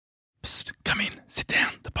guest. Come in, sit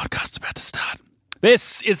down. The podcast's about to start.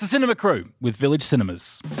 This is the Cinema Crew with Village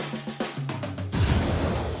Cinemas.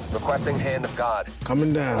 Requesting Hand of God.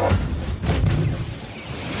 Coming down.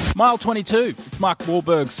 Mile 22. It's Mark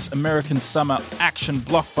Wahlberg's American summer action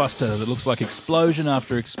blockbuster that looks like explosion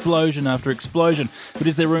after explosion after explosion. But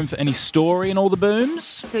is there room for any story in all the booms?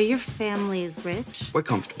 So your family is rich? We're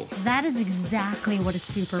comfortable. That is exactly what a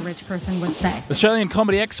super rich person would say. Australian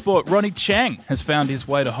comedy export Ronnie Chang has found his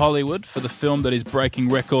way to Hollywood for the film that is breaking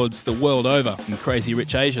records the world over in Crazy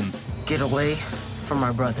Rich Asians. Get away from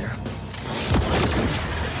my brother.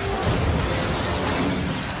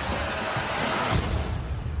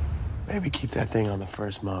 Maybe keep that thing on the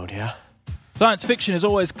first mode, yeah? Science fiction is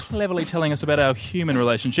always cleverly telling us about our human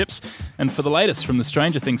relationships, and for the latest from the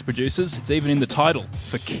Stranger Things producers, it's even in the title,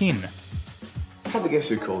 For Kin. Have a guess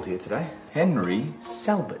who called here today? Henry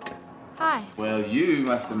Selbert. Hi. Well, you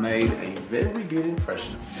must have made a very good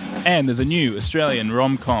impression. And there's a new Australian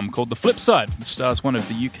rom-com called The Flip Side, which stars one of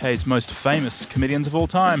the UK's most famous comedians of all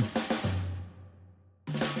time.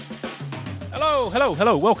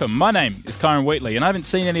 Hello, welcome. My name is Kyron Wheatley, and I haven't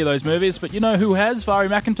seen any of those movies, but you know who has? Vari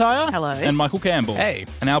McIntyre. Hello. And Michael Campbell. Hey.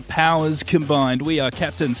 And our powers combined, we are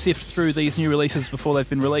Captain Sift through these new releases before they've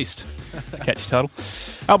been released. It's a catchy title.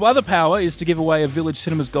 Our other power is to give away a Village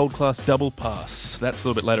Cinemas Gold Class double pass. That's a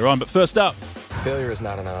little bit later on, but first up. Failure is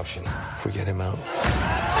not an option. If we get him out,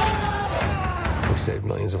 we save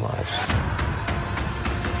millions of lives.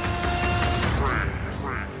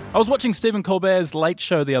 I was watching Stephen Colbert's Late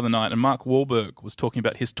Show the other night, and Mark Wahlberg was talking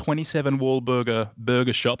about his 27 Wahlburger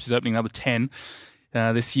burger shops. He's opening another 10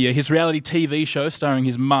 this year. His reality TV show starring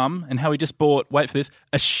his mum, and how he just bought, wait for this,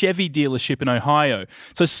 a Chevy dealership in Ohio.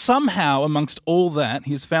 So somehow, amongst all that,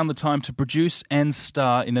 he's found the time to produce and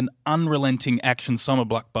star in an unrelenting action summer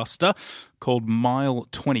blockbuster called Mile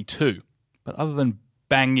 22. But other than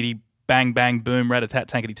bangity, bang, bang, boom, rat-a-tat,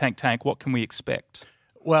 tankety, tank, tank, what can we expect?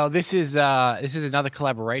 Well, this is another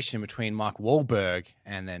collaboration between Mark Wahlberg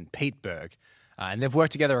and then Pete Berg. And they've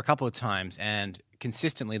worked together a couple of times, and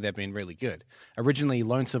consistently they've been really good. Originally,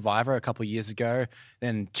 Lone Survivor a couple of years ago,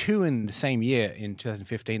 then two in the same year in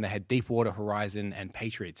 2015, they had Deepwater Horizon and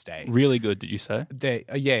Patriots Day. Really good, did you say?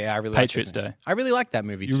 Yeah, I really Patriots liked it. Day. I really liked that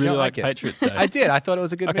movie. You really like Patriots Day? I did. I thought it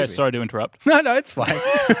was a good movie. Okay, sorry to interrupt. No, it's fine.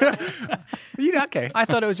 Okay. I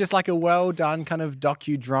thought it was just like a well-done kind of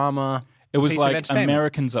docudrama. It was piece of like entertainment.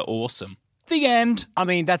 Americans are awesome. The end. I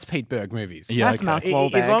mean, that's Pete Berg movies. Yeah, That's okay. Mark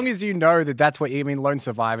Wahlberg. As long as you know that that's what you mean, Lone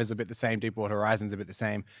Survivor's a bit the same, Deepwater Horizon's a bit the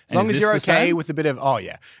same. As long is as you're this the okay same? with a bit of, as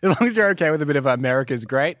long as you're okay with a bit of America's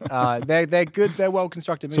great. They're good. They're well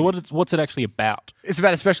constructed movies. So what's it actually about? It's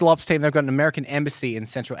about a special ops team. They've got an American embassy in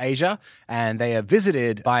Central Asia, and they are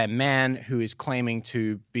visited by a man who is claiming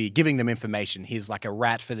to be giving them information. He's like a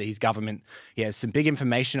rat for his government. He has some big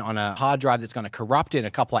information on a hard drive that's going to corrupt in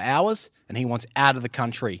a couple of hours, and he wants out of the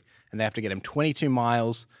country. And they have to get him 22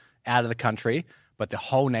 miles out of the country, but the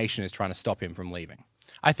whole nation is trying to stop him from leaving.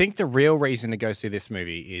 I think the real reason to go see this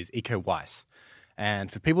movie is Iko Uwais. And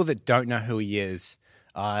for people that don't know who he is,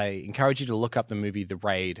 I encourage you to look up the movie The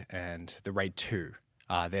Raid and The Raid 2.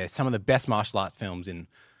 They're some of the best martial arts films in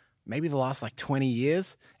maybe the last 20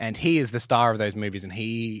 years. And he is the star of those movies, and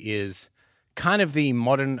he is kind of the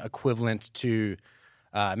modern equivalent to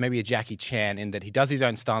maybe a Jackie Chan in that he does his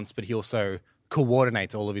own stunts, but he also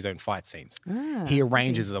coordinates all of his own fight scenes. He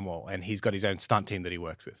arranges them all, and he's got his own stunt team that he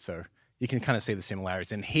works with. So you can kind of see the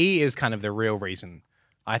similarities. And he is kind of the real reason,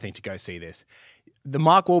 I think, to go see this. The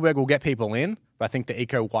Mark Wahlberg will get people in, but I think the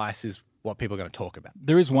Iko Uwais is what people are going to talk about.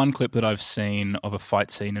 There is one clip that I've seen of a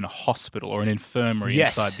fight scene in a hospital or an infirmary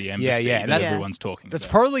inside the embassy that everyone's talking That's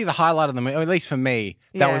about. probably the highlight of the movie, or at least for me,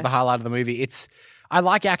 that was the highlight of the movie. I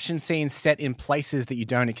like action scenes set in places that you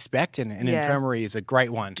don't expect, and an infirmary is a great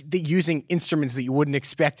one. Using instruments that you wouldn't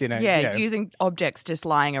expect in a... using objects just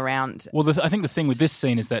lying around. Well, I think the thing with this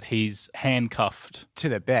scene is that he's handcuffed to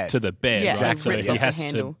the bed. Yeah, right? So rips he off the has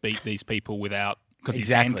handle. to beat these people without... Because he's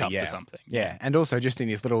Exactly, handcuffed yeah. or something. Yeah, and also just in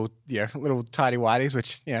his little tidy whities,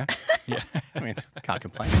 which, Yeah. I mean, can't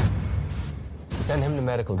complain. Send him to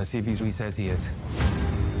medical to see if he's who he says he is.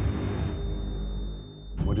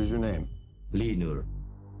 What is your name? Lee Nur.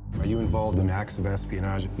 Are you involved in acts of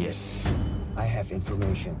espionage? Yes. I have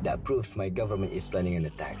information that proves my government is planning an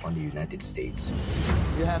attack on the United States.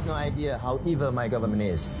 You have no idea how evil my government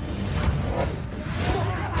is.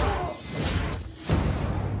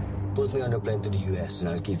 Put me on a plane to the US and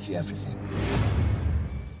I'll give you everything.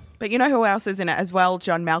 But you know who else is in it as well?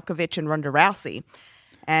 John Malkovich and Ronda Rousey.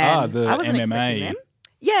 And the I wasn't MMA. expecting them.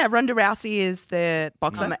 Yeah, Ronda Rousey is the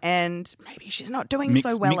boxer, and maybe she's not doing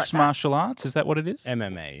so well mixed at that. martial arts, is that what it is?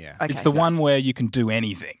 MMA, yeah. Okay, It's the so- one where you can do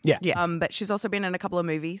anything. Yeah. Yeah, but she's also been in a couple of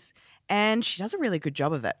movies, and she does a really good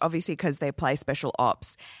job of it. Obviously, because they play special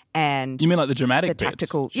ops and You mean like the dramatic the bits?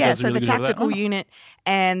 tactical, She yeah. does a So really the good job of that? tactical Oh. unit,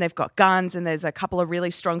 and they've got guns, and there's a couple of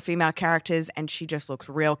really strong female characters, and she just looks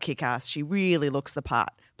real kick-ass. She really looks the part,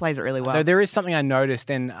 plays it really well. Though there is something I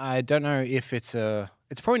noticed, and I don't know if it's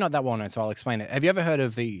probably not that well known, so I'll explain it. Have you ever heard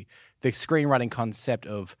of the screenwriting concept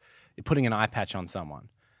of putting an eye patch on someone?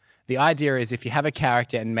 The idea is if you have a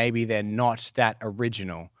character and maybe they're not that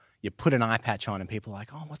original, you put an eye patch on and people are like,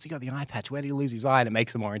 oh, what's he got the eye patch? Where did he lose his eye? And it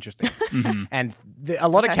makes it more interesting. And a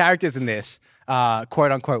lot of characters in this are,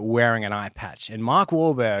 quote unquote, wearing an eye patch. And Mark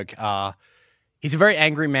Wahlberg, he's a very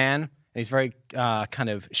angry man. And he's very kind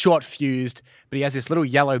of short-fused, but he has this little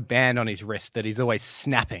yellow band on his wrist that he's always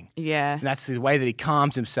snapping. Yeah. And that's the way that he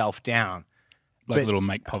calms himself down. Like But- a little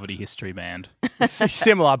Make Poverty History band.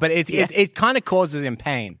 Similar, but it kind of causes him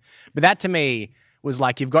pain. But that to me was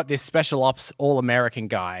like, you've got this special ops all-American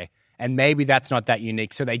guy, and maybe that's not that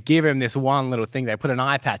unique. So they give him this one little thing. They put an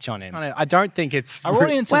eye patch on him. I don't think it's... Our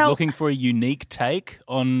audience is looking for a unique take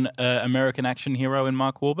on American action hero in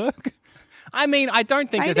Mark Wahlberg. I mean, I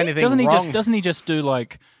don't think there's anything Doesn't he wrong. doesn't he just do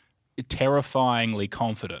like terrifyingly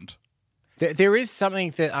confident? There is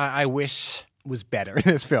something that I wish was better in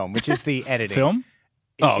this film, which is the editing. Film?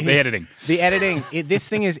 Oh, the editing. The editing. This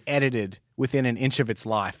thing is edited within an inch of its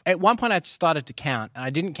life. At one point, I started to count, and I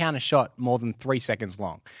didn't count a shot more than 3 seconds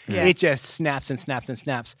long. Yeah. It just snaps and snaps and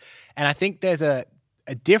snaps. And I think there's a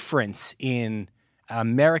difference in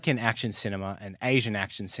American action cinema and Asian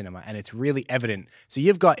action cinema, and it's really evident. So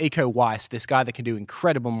you've got Iko Uwais, this guy that can do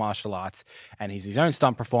incredible martial arts, and he's his own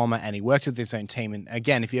stunt performer, and he works with his own team. And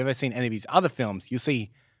again, if you've ever seen any of his other films, you'll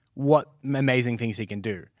see what amazing things he can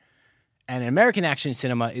do. And American action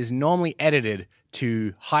cinema is normally edited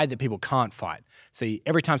to hide that people can't fight. So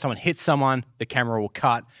every time someone hits someone, the camera will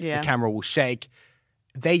cut, the camera will shake.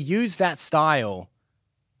 They use that style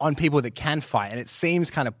on people that can fight, and it seems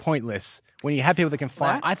kind of pointless when you have people that can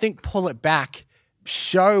fight. What? I think pull it back,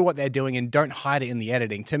 show what they're doing, and don't hide it in the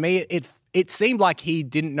editing. To me, it seemed like he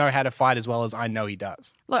didn't know how to fight as well as I know he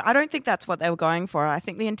does. Look, I don't think that's what they were going for. I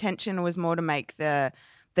think the intention was more to make the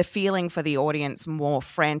feeling for the audience more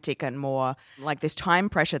frantic and more like this time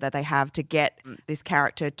pressure that they have to get this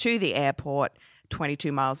character to the airport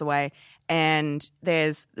 22 miles away. And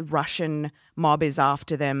there's the Russian mob is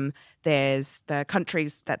after them. There's the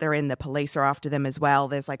countries that they're in, the police are after them as well.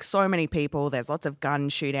 There's like so many people. There's lots of gun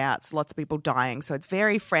shootouts, lots of people dying. So it's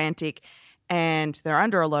very frantic and they're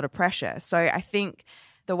under a lot of pressure. So I think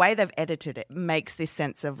the way they've edited it makes this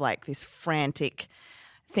sense of like this frantic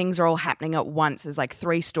things are all happening at once. There's like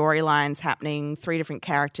 3 storylines happening, 3 different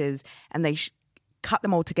characters, and they cut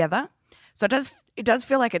them all together. So it does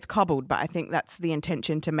feel like it's cobbled, but I think that's the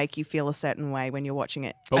intention, to make you feel a certain way when you're watching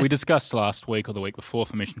it. But we discussed last week or the week before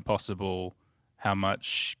for Mission Impossible how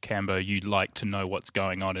much, Cambo, you'd like to know what's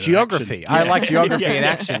going on in Geography. action. I like geography in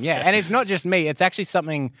action, yeah. And it's not just me. It's actually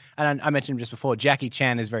something, and I mentioned just before, Jackie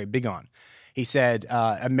Chan is very big on. He said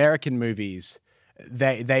American movies,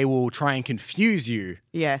 they will try and confuse you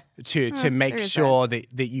to make sure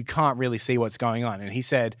that you can't really see what's going on. And he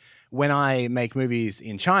said, when I make movies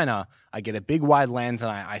in China, I get a big wide lens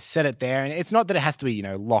and I set it there. And it's not that it has to be,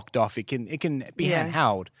 locked off. It can be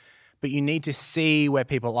handheld, but you need to see where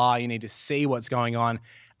people are. You need to see what's going on.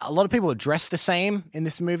 A lot of people are dressed the same in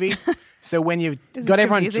this movie. So when you've got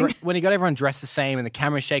everyone dressed the same and the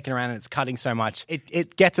camera's shaking around and it's cutting so much,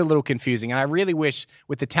 it gets a little confusing. And I really wish,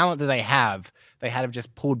 with the talent that they had have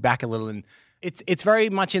just pulled back a little. And it's very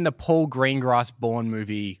much in the Paul Greengrass Bourne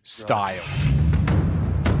movie style.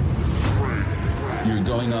 You're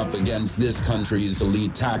going up against this country's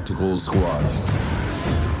elite tactical squads.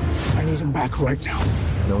 I need him back right now.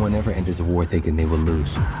 No one ever enters a war thinking they will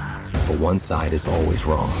lose. But one side is always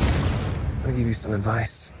wrong. I'm gonna give you some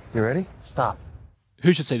advice. You ready? Stop.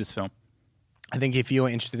 Who should see this film? I think if you're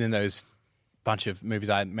interested in those bunch of movies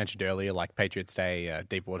I mentioned earlier, like Patriots Day,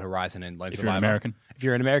 Deepwater Horizon, and Lone Survivor. If you're an American. If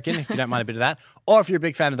you're an American, if you don't mind a bit of that, or if you're a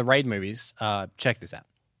big fan of the Raid movies, check this out.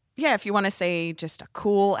 Yeah, if you want to see just a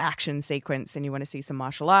cool action sequence and you want to see some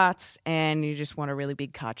martial arts and you just want a really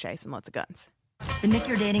big car chase and lots of guns. The Nick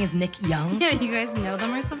you're dating is Nick Young? Yeah, you guys know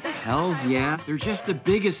them or something? Hells yeah. They're just the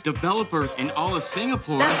biggest developers in all of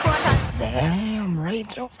Singapore. Damn,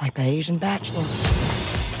 Rachel. It's like the Asian Bachelor.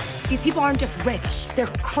 These people aren't just rich, they're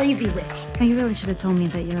crazy rich. You really should have told me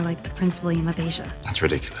that you're like the Prince William of Asia. That's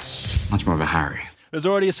ridiculous. Much more of a Harry. There's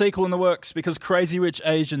already a sequel in the works because Crazy Rich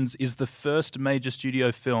Asians is the first major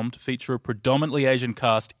studio film to feature a predominantly Asian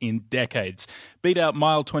cast in decades. Beat out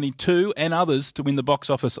Mile 22 and others to win the box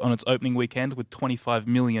office on its opening weekend with $25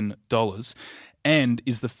 million, and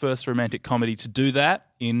is the first romantic comedy to do that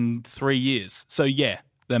in 3 years. So yeah,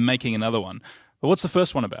 they're making another one. But what's the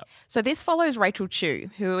first one about? So this follows Rachel Chu,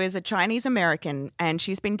 who is a Chinese American, and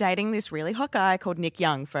she's been dating this really hot guy called Nick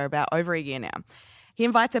Young for about over a year now. He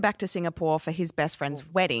invites her back to Singapore for his best friend's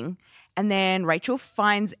wedding, and then Rachel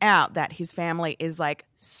finds out that his family is like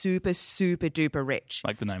super, super duper rich.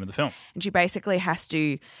 Like the name of the film. And she basically has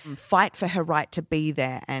to fight for her right to be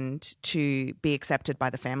there and to be accepted by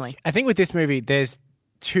the family. I think with this movie, there's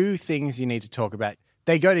two things you need to talk about.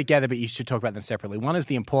 They go together, but you should talk about them separately. One is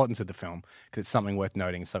the importance of the film, because it's something worth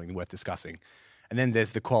noting, something worth discussing. And then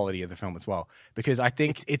there's the quality of the film as well, because I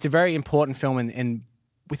think it's a very important film. And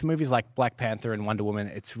with movies like Black Panther and Wonder Woman,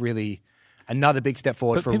 it's really another big step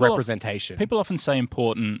forward for representation. People often say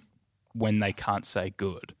important when they can't say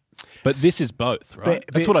good. But this is both, right?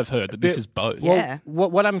 That's what I've heard, that this is both. Well, Yeah.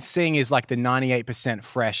 What I'm seeing is like the 98%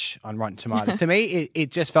 fresh on Rotten Tomatoes. To me, it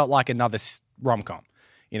just felt like another rom-com.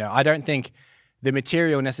 You know, I don't think the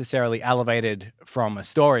material necessarily elevated from a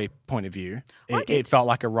story point of view. It felt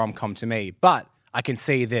like a rom-com to me. But I can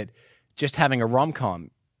see that just having a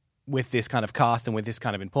rom-com with this kind of cast and with this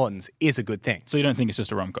kind of importance is a good thing. So you don't think it's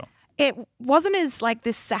just a rom-com? It wasn't as like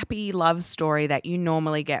this sappy love story that you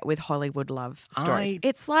normally get with Hollywood love stories.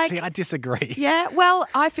 It's like... See, I disagree. Yeah, well,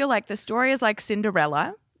 I feel like the story is like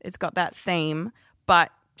Cinderella. It's got that theme, but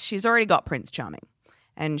she's already got Prince Charming.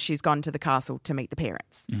 And she's gone to the castle to meet the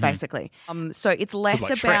parents, basically. So it's less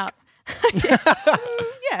like about...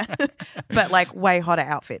 yeah, but like way hotter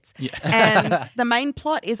outfits. Yeah. And the main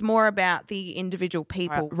plot is more about the individual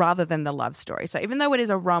people rather than the love story. So even though it is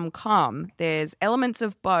a rom-com, there's elements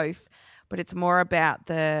of both, but it's more about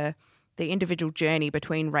the individual journey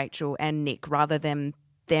between Rachel and Nick rather than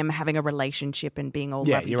them having a relationship and being all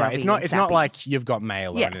lovey-dovey. You're right. It's not sappy. like You've Got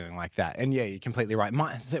Mail or anything like that. And yeah, you're completely right.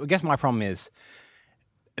 I guess my problem is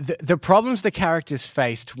the problems the characters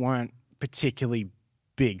faced weren't particularly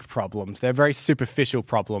big problems. They're very superficial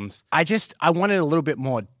problems. I wanted a little bit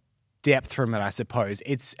more depth from it, I suppose.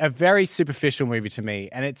 It's a very superficial movie to me,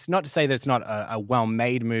 and it's not to say that it's not a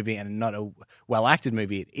well-made movie and not a well-acted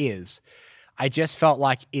movie. It is. I just felt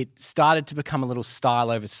like it started to become a little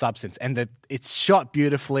style over substance, and that it's shot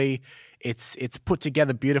beautifully. It's put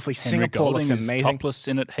together beautifully. Henry Singapore Golding looks amazing. is topless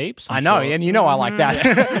in it heaps. I know, and you know I like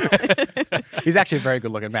that. He's actually a very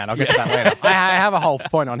good-looking man. I'll get to that later. I have a whole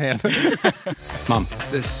point on him. Mom,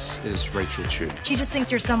 this is Rachel Chu. She just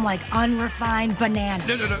thinks you're some like unrefined banana.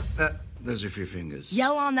 No. Those are for your fingers.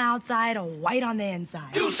 Yellow on the outside, or white on the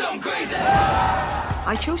inside. Do something crazy!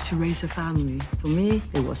 I chose to raise a family. For me,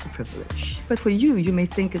 it was a privilege. But for you, you may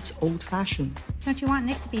think it's old-fashioned. Don't you want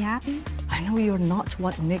Nick to be happy? I know you're not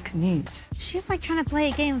what Nick needs. She's like trying to play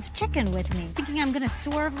a game of chicken with me, thinking I'm gonna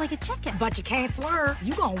swerve like a chicken. But you can't swerve.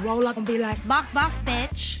 You gonna roll up and be like, Bok bok,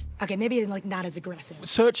 bitch. okay, maybe like not as aggressive.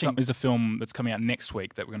 Searching is a film that's coming out next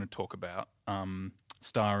week that we're going to talk about,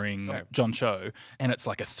 starring John Cho. And it's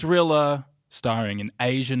like a thriller starring an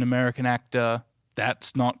Asian American actor.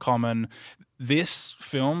 That's not common. This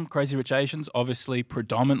film, Crazy Rich Asians, obviously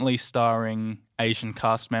predominantly starring Asian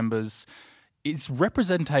cast members. Is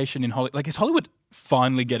representation in Hollywood, like, is Hollywood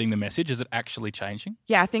finally getting the message? Is it actually changing?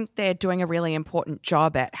 Yeah, I think they're doing a really important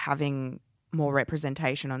job at having more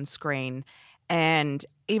representation on screen. And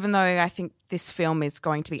even though I think this film is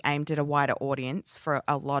going to be aimed at a wider audience for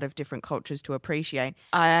a lot of different cultures to appreciate,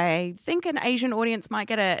 I think an Asian audience might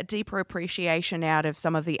get a deeper appreciation out of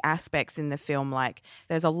some of the aspects in the film. Like,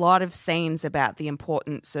 there's a lot of scenes about the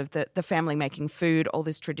importance of the family making food, all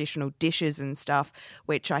these traditional dishes and stuff,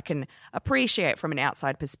 which I can appreciate from an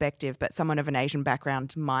outside perspective, but someone of an Asian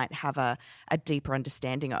background might have a deeper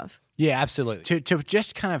understanding of. Yeah, absolutely. To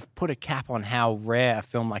just kind of put a cap on how rare a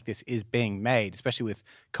film like this is being made, especially with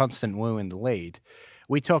Constance Wu in the lead,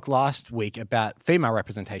 we talked last week about female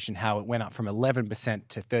representation, how it went up from 11%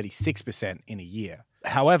 to 36% in a year.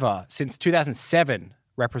 However, since 2007,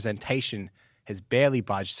 representation has barely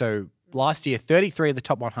budged. So last year, 33 of the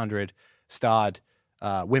top 100 starred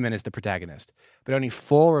women as the protagonist, but only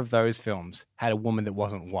 4 of those films had a woman that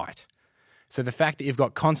wasn't white. So the fact that you've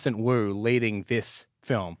got Constance Wu leading this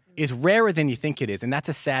film is rarer than you think it is, and that's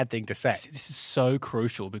a sad thing to say. This is so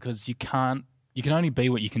crucial because you can only be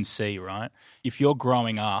what you can see, right? If you're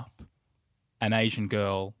growing up an Asian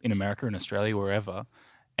girl in America, in Australia, wherever,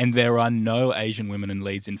 and there are no Asian women in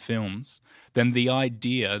leads in films, then the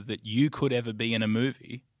idea that you could ever be in a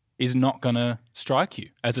movie is not going to strike you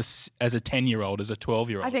as a 10-year-old, as a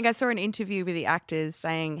 12-year-old. I think I saw an interview with the actors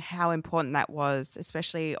saying how important that was,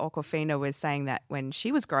 especially Awkwafina was saying that when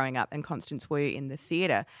she was growing up and Constance Wu in the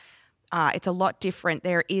theatre, it's a lot different.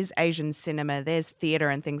 There is Asian cinema, there's theatre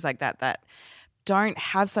and things like that don't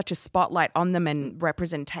have such a spotlight on them, and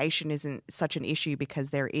representation isn't such an issue because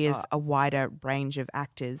there is a wider range of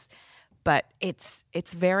actors. But it's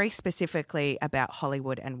very specifically about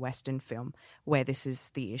Hollywood and Western film where this is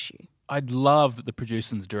the issue. I'd love that the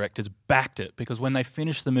producers and the directors backed it, because when they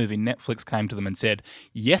finished the movie, Netflix came to them and said,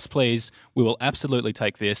 yes, please, we will absolutely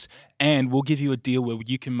take this and we'll give you a deal where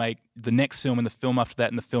you can make the next film and the film after that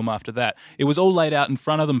and the film after that. It was all laid out in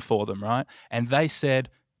front of them for them, right? And they said,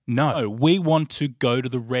 no, we want to go to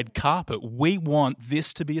the red carpet. We want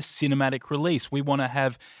this to be a cinematic release. We want to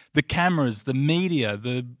have the cameras, the media,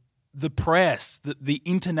 the press, the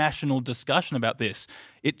international discussion about this.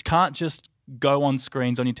 It can't just go on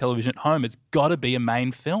screens on your television at home. It's got to be a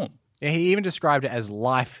main film. Yeah, he even described it as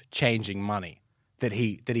life-changing money that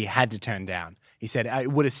he had to turn down. He said,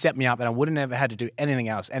 it would have set me up and I wouldn't have had to do anything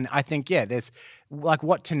else. And I think, there's like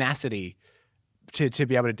what tenacity to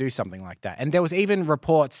be able to do something like that. And there was even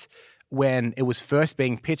reports when it was first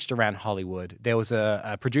being pitched around Hollywood, there was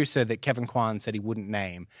a producer that Kevin Kwan said he wouldn't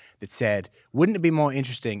name that said, wouldn't it be more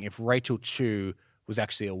interesting if Rachel Chu was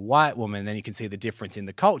actually a white woman? Then you can see the difference in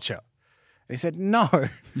the culture. And he said, no,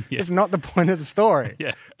 it's not the point of the story.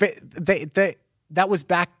 But that was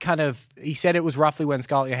back he said it was roughly when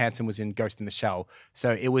Scarlett Johansson was in Ghost in the Shell.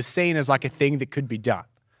 So it was seen as like a thing that could be done.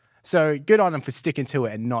 So good on them for sticking to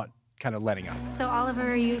it and not kind of letting up. So Oliver,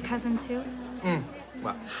 are you a cousin too?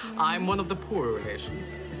 Well, I'm one of the poorer relations.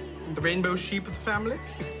 The rainbow sheep of the family.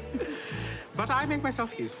 But I make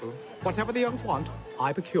myself useful. Whatever the youngs want,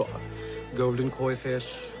 I procure. Golden koi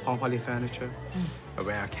fish, Honghuali furniture, a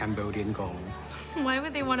rare Cambodian gong. Why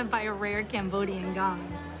would they want to buy a rare Cambodian gong?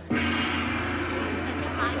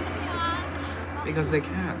 Because they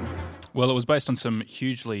can. Well, it was based on some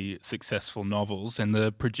hugely successful novels, and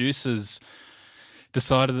the producers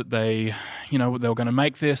decided that they were going to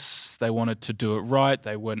make this. They wanted to do it right.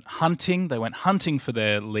 They went hunting. They went hunting for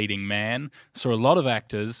their leading man, saw a lot of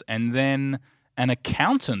actors, and then an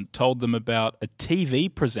accountant told them about a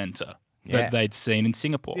TV presenter that they'd seen in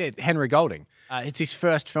Singapore. Yeah, Henry Golding. It's his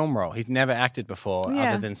first film role. He'd never acted before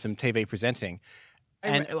other than some TV presenting.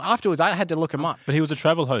 And afterwards, I had to look him up. But he was a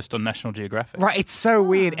travel host on National Geographic. Right, it's so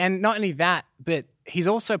weird. And not only that, but he's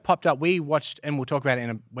also popped up. We watched, and we'll talk about it in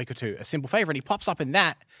a week or two, A Simple Favor, and he pops up in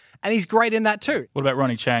that, and he's great in that too. What about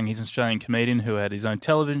Ronnie Chang? He's an Australian comedian who had his own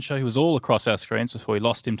television show. He was all across our screens before we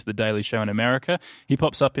lost him to The Daily Show in America. He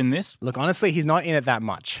pops up in this. Look, honestly, he's not in it that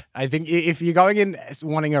much. I think if you're going in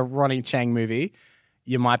wanting a Ronnie Chang movie,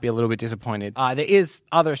 you might be a little bit disappointed. There is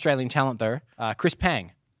other Australian talent, though. Chris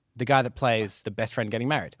Pang, the guy that plays the best friend getting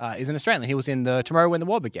married, is an Australian. He was in the Tomorrow When the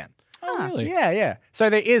War Began. Oh, really? Yeah. So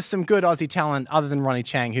there is some good Aussie talent other than Ronnie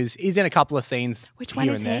Chang, he's in a couple of scenes. Which one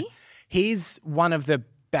is he? He's one of the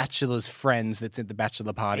Bachelor's friends that's at the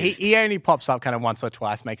bachelor party. He only pops up kind of once or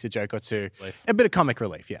twice, makes a joke or two. A bit of comic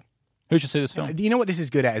relief, yeah. Who should see this film? You know what this is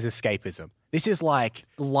good at is escapism. This is like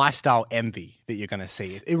lifestyle envy that you're going to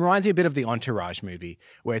see. It reminds me a bit of the Entourage movie,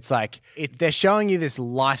 where it's like they're showing you this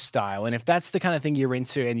lifestyle, and if that's the kind of thing you're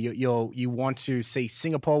into, and you want to see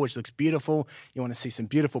Singapore, which looks beautiful, you want to see some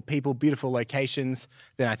beautiful people, beautiful locations,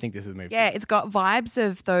 then I think this is the movie. Yeah, it's got vibes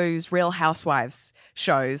of those Real Housewives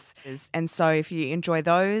shows, and so if you enjoy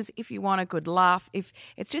those, if you want a good laugh, if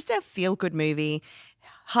it's just a feel-good movie,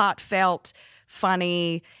 heartfelt,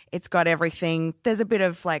 funny, it's got everything. There's a bit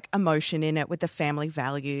of like emotion in it with the family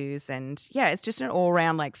values, and it's just an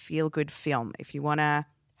all-round like feel-good film if you want to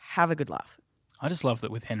have a good laugh. I just love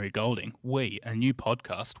that with Henry Golding, a new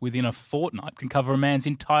podcast, within a fortnight can cover a man's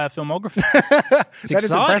entire filmography. That is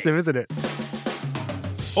impressive, isn't it?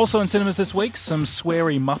 Also in cinemas this week, some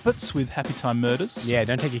sweary Muppets with Happy Time Murders. Yeah,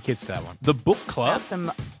 don't take your kids to that one. The Book Club. About some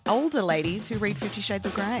older ladies who read 50 Shades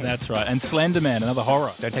of Grey. That's right. And Slender Man, another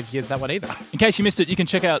horror. Don't take your kids to that one either. In case you missed it, you can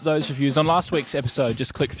check out those reviews on last week's episode.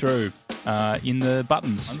 Just click through in the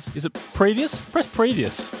buttons. Is it previous? Press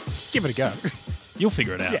previous. Give it a go. You'll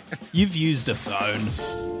figure it out. Yeah. You've used a phone.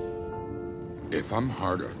 If I'm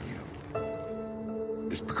hard on you,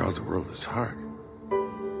 it's because the world is hard.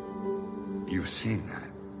 You've seen that.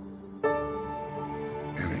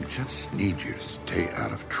 And I just need you to stay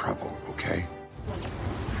out of trouble, okay?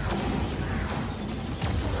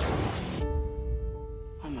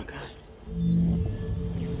 Oh my God.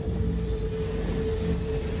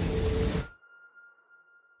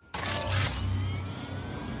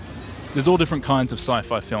 There's all different kinds of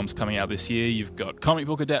sci-fi films coming out this year. You've got comic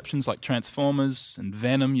book adaptations like Transformers and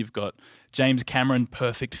Venom. You've got James Cameron,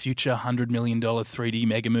 perfect future $100 million 3D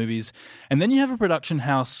mega movies. And then you have a production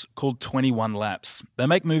house called 21 Laps. They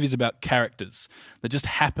make movies about characters that just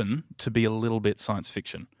happen to be a little bit science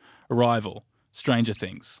fiction. Arrival, Stranger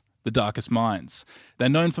Things, The Darkest Minds. They're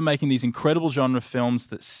known for making these incredible genre films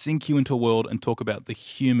that sink you into a world and talk about the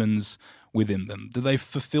humans within them. Do they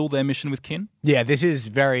fulfill their mission with Kin? Yeah, this is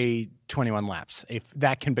very 21 Laps, if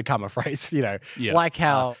that can become a phrase, Yeah. Like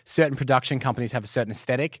how certain production companies have a certain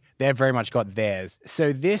aesthetic, they've very much got theirs.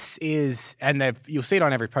 So this is, and you'll see it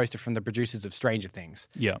on every poster from the producers of Stranger Things,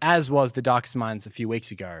 as was The Darkest Minds a few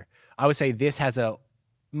weeks ago. I would say this has a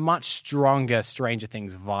much stronger Stranger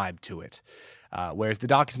Things vibe to it. Whereas The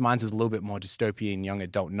Darkest Minds was a little bit more dystopian young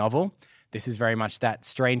adult novel. This is very much that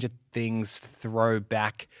Stranger Things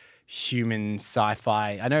throwback human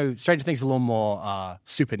sci-fi. I know Stranger Things is a little more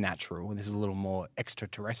supernatural, and this is a little more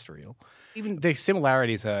extraterrestrial. Even the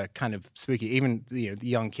similarities are kind of spooky. Even the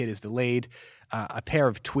young kid is the lead. A pair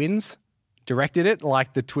of twins directed it,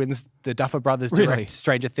 like the twins, the Duffer Brothers direct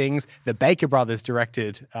Stranger Things. The Baker Brothers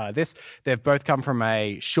directed this. They've both come from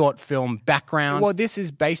a short film background. Well, this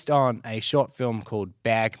is based on a short film called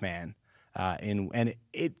Bagman. And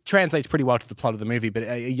it translates pretty well to the plot of the movie, but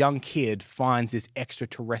a young kid finds this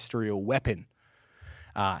extraterrestrial weapon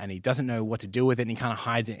and he doesn't know what to do with it, and he kind of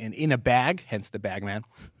hides it in a bag, hence the Bagman.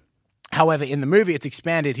 However, in the movie, it's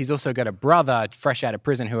expanded. He's also got a brother fresh out of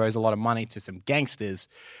prison who owes a lot of money to some gangsters,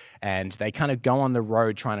 and they kind of go on the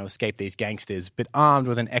road trying to escape these gangsters, but armed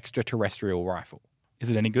with an extraterrestrial rifle. Is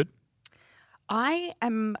it any good? I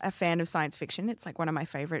am a fan of science fiction. It's like one of my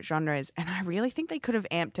favorite genres, and I really think they could have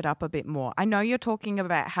amped it up a bit more. I know you're talking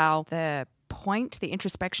about how the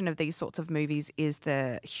introspection of these sorts of movies is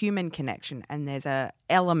the human connection, and there's a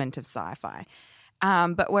element of sci-fi.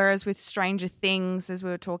 But whereas with Stranger Things, as we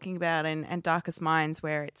were talking about, and Darkest Minds,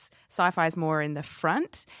 where it's sci-fi is more in the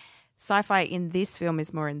front, sci-fi in this film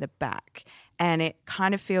is more in the back. And it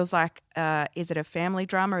kind of feels like, is it a family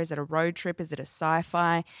drama? Is it a road trip? Is it a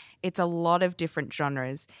sci-fi? It's a lot of different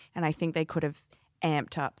genres. And I think they could have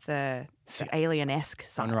amped up the alien-esque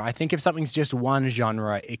genre. I think if something's just one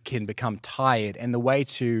genre, it can become tired. And the way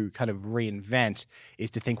to kind of reinvent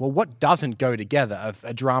is to think, well, what doesn't go together of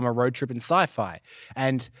a drama, road trip, and sci-fi?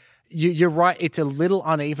 And you're right. It's a little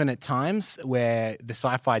uneven at times where the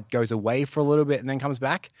sci-fi goes away for a little bit and then comes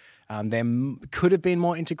back. There could have been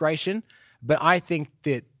more integration. But I think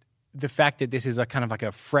that the fact that this is a kind of like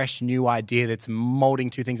a fresh new idea that's molding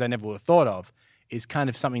two things I never would have thought of is kind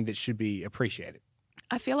of something that should be appreciated.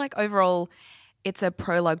 I feel like overall it's a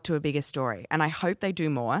prologue to a bigger story, and I hope they do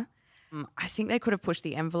more. I think they could have pushed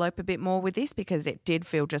the envelope a bit more with this, because it did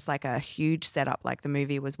feel just like a huge setup, like the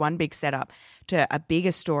movie was one big setup to a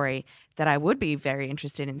bigger story that I would be very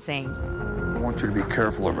interested in seeing. I want you to be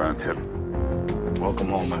careful around him. Welcome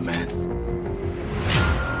home, my man.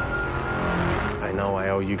 I know I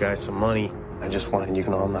owe you guys some money. I just wanted you to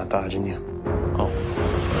know I'm not dodging you. Oh.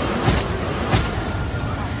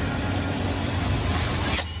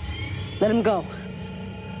 Let him go.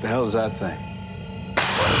 The hell is that thing?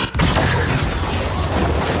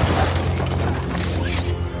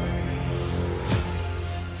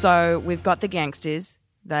 So we've got the gangsters.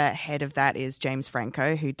 The head of that is James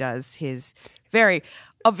Franco, who does his very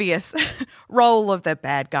obvious role of the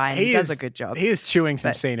bad guy, and he does a good job. He is chewing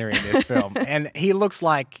some scenery in this film, and he looks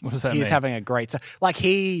like he's having a great time. Like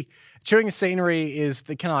chewing the scenery is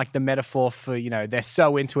the kind of like the metaphor for, they're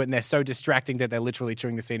so into it and they're so distracting that they're literally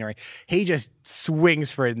chewing the scenery. He just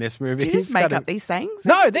swings for it in this movie. Do you just make up these sayings?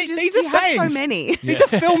 No, these are sayings. Have so many. These are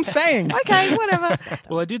film sayings. Okay, whatever.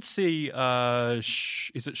 Well, I did see,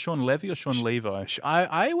 is it Sean Levy or Sean Levi?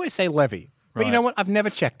 I always say Levy. But you know what? I've never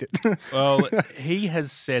checked it. Well, he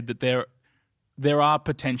has said that there are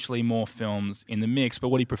potentially more films in the mix, but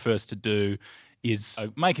what he prefers to do is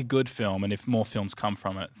make a good film, and if more films come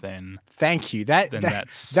from it, then thank you. That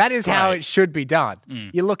is how it should be done. Mm.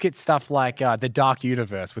 You look at stuff like The Dark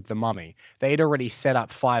Universe with The Mummy. They had already set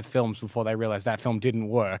up 5 films before they realized that film didn't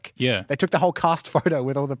work. Yeah. They took the whole cast photo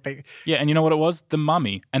with all the people. Yeah, and you know what it was? The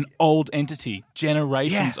Mummy, an old entity,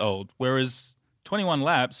 generations old, whereas 21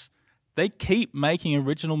 Laps, they keep making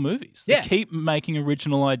original movies. They keep making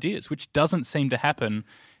original ideas, which doesn't seem to happen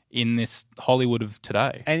in this Hollywood of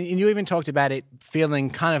today. And you even talked about it feeling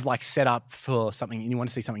kind of like set up for something, and you want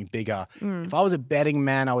to see something bigger. If I was a betting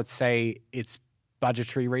man, I would say it's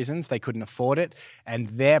budgetary reasons. They couldn't afford it. And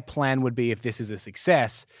their plan would be, if this is a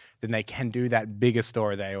success, then they can do that bigger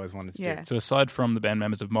story they always wanted to do. So aside from the band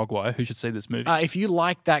members of Mogwai, who should see this movie? If you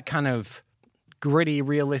like that kind of gritty,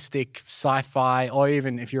 realistic sci-fi, or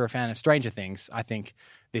even if you're a fan of Stranger Things, I think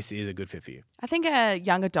this is a good fit for you. I think a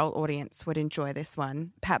young adult audience would enjoy this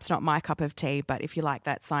one. Perhaps not my cup of tea, but if you like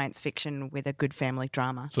that science fiction with a good family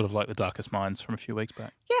drama. Sort of like The Darkest Minds from a few weeks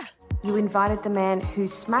back. Yeah. You invited the man who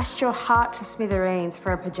smashed your heart to smithereens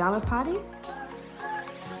for a pajama party?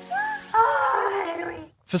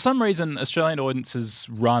 For some reason, Australian audiences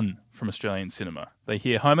run from Australian cinema. They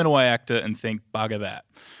hear home and away actor and think, bugger that.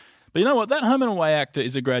 But you know what? That home and away actor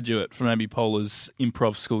is a graduate from Amy Poehler's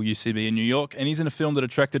improv school, UCB in New York, and he's in a film that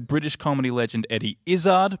attracted British comedy legend Eddie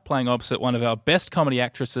Izzard, playing opposite one of our best comedy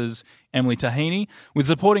actresses, Emily Tahini, with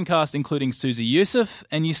supporting cast including Susie Youssef,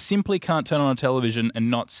 and you simply can't turn on a television and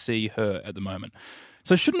not see her at the moment.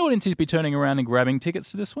 So shouldn't audiences be turning around and grabbing tickets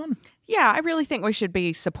to this one? Yeah, I really think we should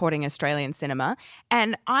be supporting Australian cinema.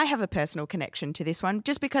 And I have a personal connection to this one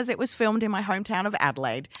just because it was filmed in my hometown of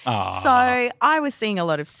Adelaide. So I was seeing a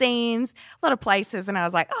lot of scenes, a lot of places, and I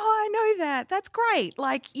was like, oh, I know that. That's great.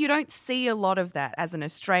 Like, you don't see a lot of that as an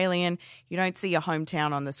Australian. You don't see your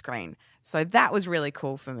hometown on the screen. So that was really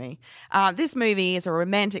cool for me. This movie is a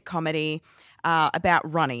romantic comedy about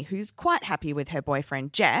Ronnie, who's quite happy with her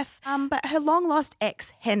boyfriend, Jeff. But her long-lost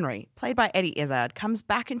ex, Henry, played by Eddie Izzard, comes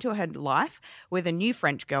back into her life with a new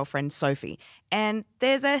French girlfriend, Sophie. And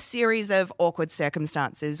there's a series of awkward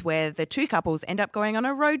circumstances where the two couples end up going on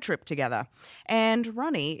a road trip together. And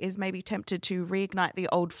Ronnie is maybe tempted to reignite the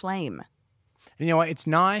old flame. And you know what? It's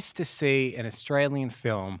nice to see an Australian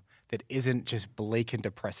film that isn't just bleak and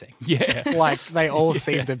depressing. Yeah. Like they all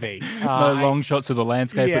seem to be. No long shots of the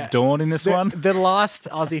landscape at dawn in this one. The last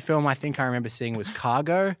Aussie film I think I remember seeing was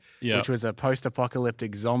Cargo, which was a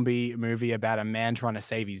post-apocalyptic zombie movie about a man trying to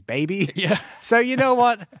save his baby. Yeah. So you know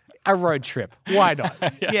what? A road trip. Why not?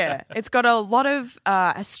 Yeah. It's got a lot of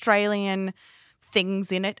Australian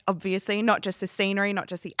things in it, obviously, not just the scenery, not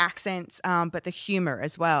just the accents, but the humour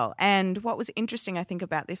as well. And what was interesting, I think,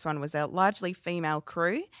 about this one was a largely female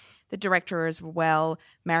crew. The director as well,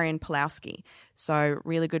 Marion Pulowski. So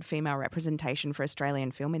really good female representation for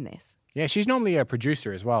Australian film in this. Yeah, she's normally a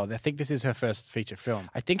producer as well. I think this is her first feature film.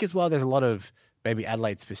 I think as well there's a lot of maybe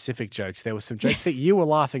Adelaide-specific jokes. There were some jokes that you were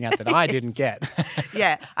laughing at that I didn't get.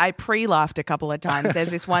 Yeah, I pre-laughed a couple of times. There's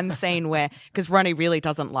this one scene where, because Ronnie really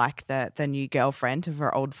doesn't like the new girlfriend of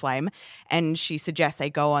her old flame, and she suggests they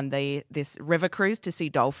go on this river cruise to see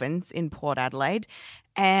dolphins in Port Adelaide.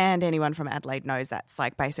 And anyone from Adelaide knows that's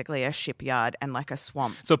like basically a shipyard and like a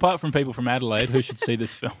swamp. So apart from people from Adelaide, who should see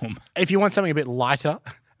this film? If you want something a bit lighter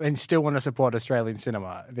and still want to support Australian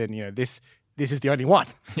cinema, then you know this is the only one.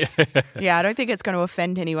 Yeah, I don't think it's going to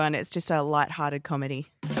offend anyone. It's just a light-hearted comedy.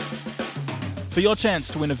 For your chance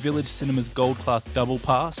to win a Village Cinemas Gold Class double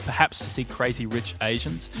pass, perhaps to see Crazy Rich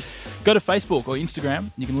Asians, go to Facebook or Instagram.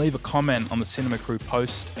 You can leave a comment on the Cinema Crew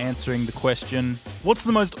post answering the question, what's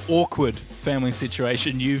the most awkward family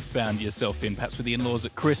situation you've found yourself in, perhaps with the in-laws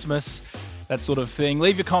at Christmas, that sort of thing.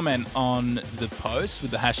 Leave your comment on the post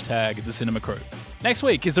with the hashtag The Cinema Crew. Next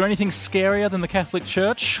week, is there anything scarier than the Catholic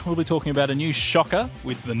Church? We'll be talking about a new shocker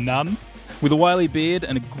with The Nun. With a wily beard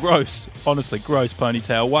and a honestly gross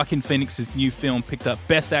ponytail, Joaquin Phoenix's new film picked up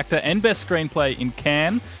Best Actor and Best Screenplay in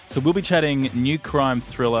Cannes. So we'll be chatting new crime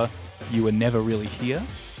thriller, You Were Never Really Here.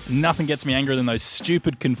 Nothing gets me angrier than those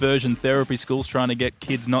stupid conversion therapy schools trying to get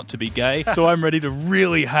kids not to be gay. So I'm ready to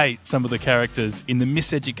really hate some of the characters in The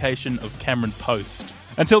Miseducation of Cameron Post.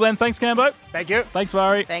 Until then, thanks, Cambo. Thank you. Thanks,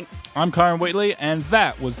 Vari. Thanks. I'm Kyron Wheatley, and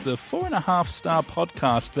that was the 4.5-star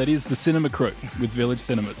podcast that is The Cinema Crew with Village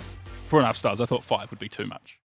Cinemas. 4.5 stars. I thought 5 would be too much.